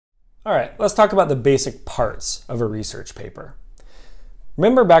All right, let's talk about the basic parts of a research paper.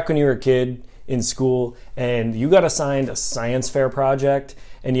 Remember back when you were a kid in school and you got assigned a science fair project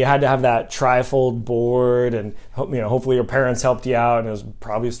and you had to have that trifold board and hopefully your parents helped you out, and it was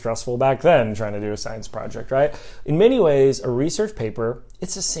probably stressful back then trying to do a science project, right? In many ways, a research paper,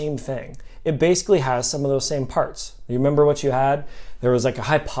 it's the same thing. It basically has some of those same parts. You remember what you had? There was like a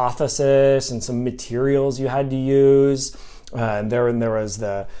hypothesis and some materials you had to use. And there was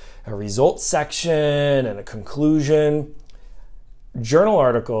a results section and a conclusion. Journal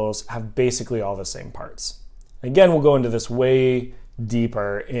articles have basically all the same parts. Again, we'll go into this way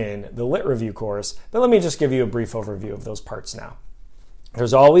deeper in the Lit Review course, but let me just give you a brief overview of those parts now.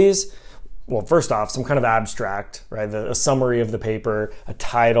 There's always, well, first off, some kind of abstract, right? A summary of the paper, a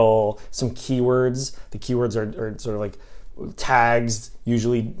title, some keywords. The keywords are sort of like tags,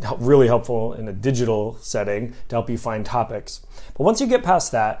 usually really helpful in a digital setting to help you find topics. But once you get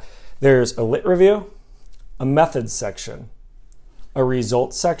past that, there's a lit review, a methods section, a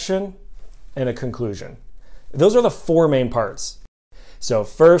results section, and a conclusion. Those are the four main parts. So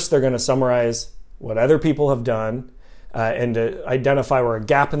first, they're going to summarize what other people have done and to identify where a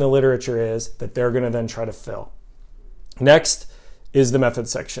gap in the literature is that they're going to then try to fill. Next is the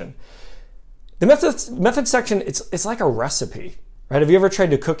methods section. The methods section, it's like a recipe, right? Have you ever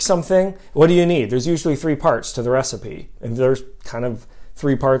tried to cook something? What do you need? There's usually three parts to the recipe, and there's kind of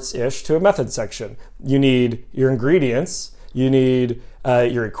three parts-ish to a methods section. You need your ingredients, you need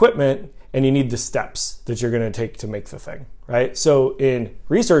your equipment, and you need the steps that you're going to take to make the thing, right? So in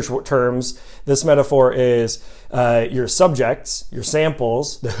research terms, this metaphor is your subjects, your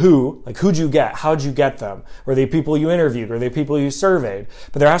samples, the who, like who'd you get, how'd you get them? Were they people you interviewed? Were they people you surveyed?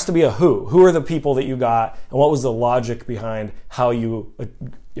 But there has to be a who. Who are the people that you got, and what was the logic behind how you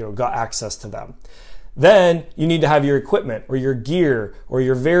got access to them? Then you need to have your equipment or your gear or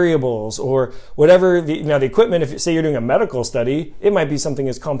your variables or whatever. The equipment, if you say you're doing a medical study, it might be something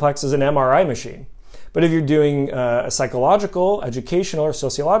as complex as an MRI machine. But if you're doing a psychological, educational, or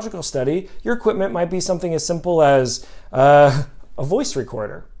sociological study, your equipment might be something as simple as a voice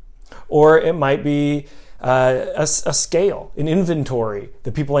recorder. Or it might be a scale, an inventory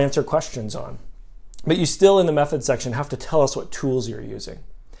that people answer questions on. But you still, in the methods section, have to tell us what tools you're using.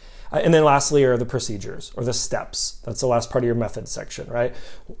 And then lastly are the procedures or the steps. That's the last part of your methods section, right?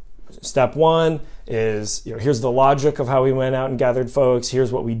 Step one is, here's the logic of how we went out and gathered folks.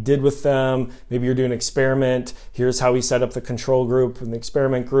 Here's what we did with them. Maybe you're doing an experiment. Here's how we set up the control group and the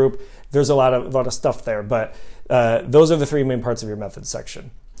experiment group. There's a lot of stuff there, but those are the three main parts of your methods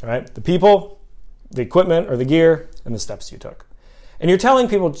section, right? The people, the equipment or the gear, and the steps you took. And you're telling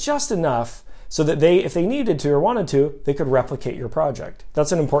people just enough so that if they needed to or wanted to, they could replicate your project.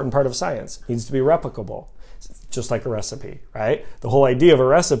 That's an important part of science. It needs to be replicable, just like a recipe, right? The whole idea of a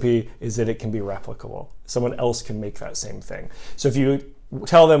recipe is that it can be replicable. Someone else can make that same thing. So if you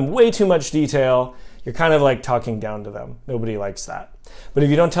tell them way too much detail, you're kind of like talking down to them. Nobody likes that. But if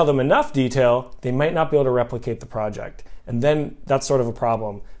you don't tell them enough detail, they might not be able to replicate the project. And then that's sort of a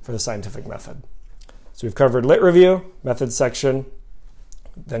problem for the scientific method. So we've covered lit review, methods section,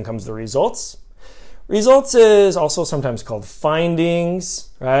 then comes the results. Results is also sometimes called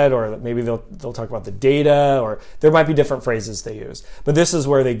findings, right? Or maybe they'll talk about the data, or there might be different phrases they use. But this is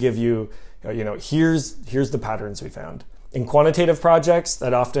where they give you, here's the patterns we found. In quantitative projects,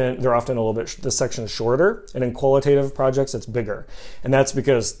 they're often a little bit, this section is shorter, and in qualitative projects, it's bigger. And that's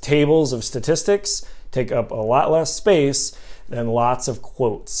because tables of statistics take up a lot less space than lots of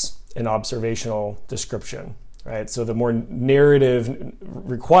quotes and observational description. Right, so the more narrative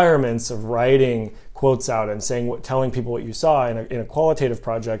requirements of writing quotes out and telling people what you saw in a qualitative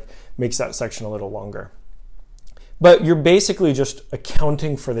project makes that section a little longer. But you're basically just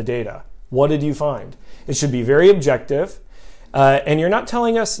accounting for the data. What did you find? It should be very objective, and you're not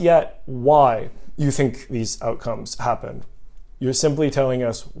telling us yet why you think these outcomes happened. You're simply telling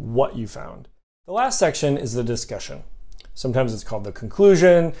us what you found. The last section is the discussion. Sometimes it's called the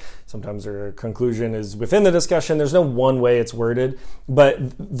conclusion. Sometimes the conclusion is within the discussion. There's no one way it's worded, but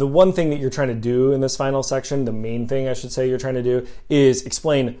the one thing that you're trying to do in this final section, the main thing I should say you're trying to do, is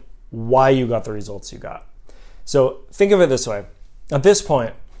explain why you got the results you got. So think of it this way. At this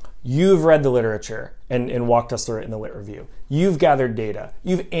point, you've read the literature and walked us through it in the lit review. You've gathered data.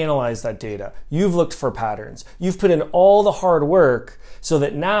 You've analyzed that data. You've looked for patterns. You've put in all the hard work so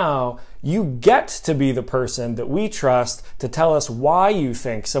that now you get to be the person that we trust to tell us why you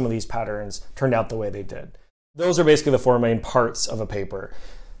think some of these patterns turned out the way they did. Those are basically the four main parts of a paper.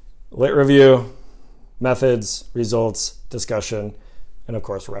 Lit review, methods, results, discussion, and of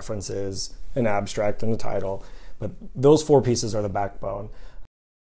course references, an abstract, and the title. But those four pieces are the backbone